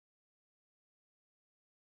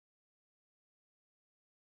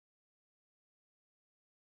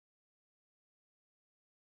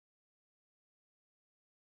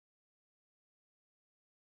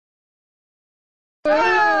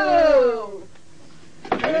Oh!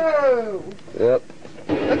 Oh! Yep.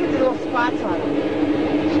 Look at the little spots on it.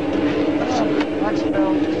 Oh, watch it,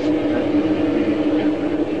 Bill.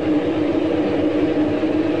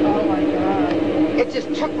 Oh my God. It just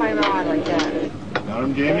took my rod like that. Got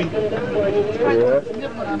him, Jamie? Yeah.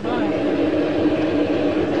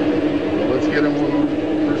 Let's get him one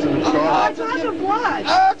person to Oh, call. it's on the blood.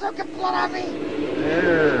 Oh, it's took blood on me.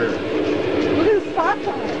 There. Look at the spots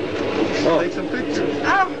on it. Oh. Take some pictures.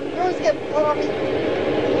 Oh, let's get blood on me.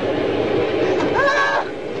 Ah!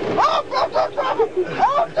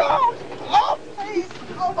 Oh, don't! Oh, please!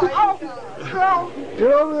 Oh my God! No!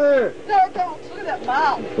 Get over there! No, don't! Look at that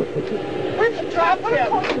mouth! Where's the drop him? So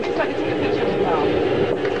I can take a picture of the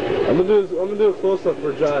mouth. I'm gonna do a close up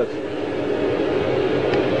for Josh.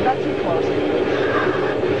 Not too close.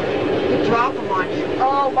 You drop him on you.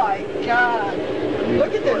 Oh my God!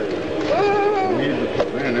 Look at this!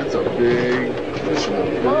 Man, that's a big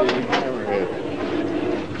hammerhead.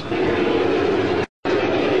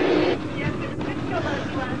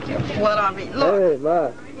 Blood on me. Look. Hey,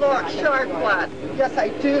 Ma. Look, shark blood. Yes, I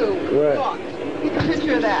do. Where? Look. Take a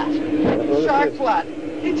picture of that. Shark blood.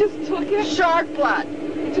 He just took it? Shark blood.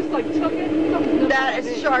 He just like took it? That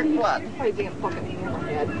is shark blood. Probably being a fucking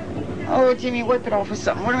hammerhead. Oh, Jimmy, whip it off with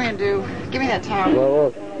something. What are we going to do? Give me that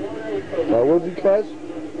towel. What did you catch?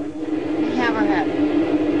 Hammerhead.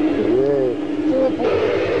 Yeah.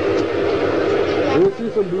 Let me see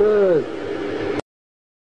some blood.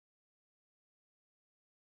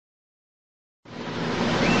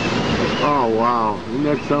 Oh, wow. Isn't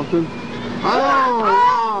that something? Oh,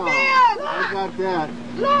 wow. Man! I got that.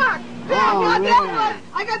 Look! Oh, I got man. that one!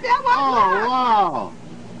 I got that one! Oh, wow.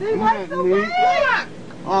 They went that so neat? fast!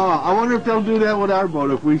 Oh, I wonder if they'll do that with our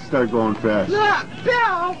boat if we start going fast. Look,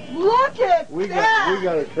 Bill, look at We that!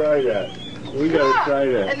 gotta try that. We gotta try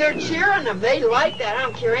that. And they're cheering them. They like that. I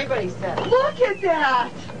don't care what anybody says. Look at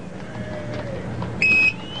that!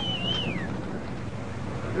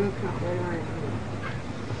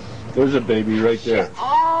 There's a baby right there.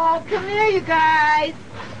 Oh, come here, you guys.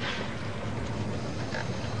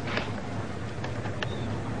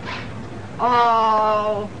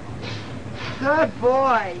 Oh, good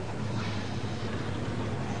boy.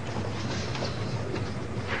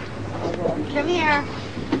 Come here.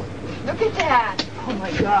 Look at that. Oh,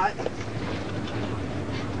 my God.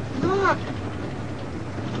 Look.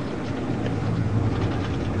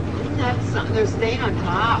 Isn't that something? They're staying on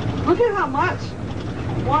top. Look at how much.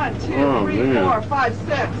 1, 2, Oh, 3, man. 4, 5, 6,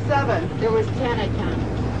 7. There was 10 I counted.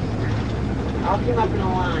 I'll come up in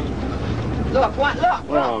a line. Look, what? Look.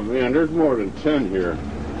 Oh, man, there's more than 10 here.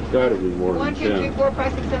 Gotta be more 1, than 2, 10. 3, 4,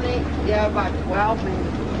 5, 6, 7, 8. Yeah, about 12 maybe.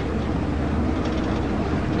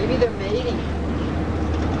 Maybe they're mating.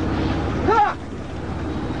 Look!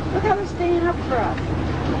 Look how they're staying up for us.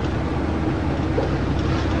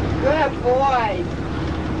 Good boy.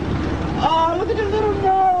 Oh, look at their little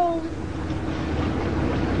nose.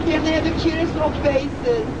 Yeah, they have the cutest little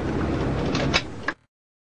faces.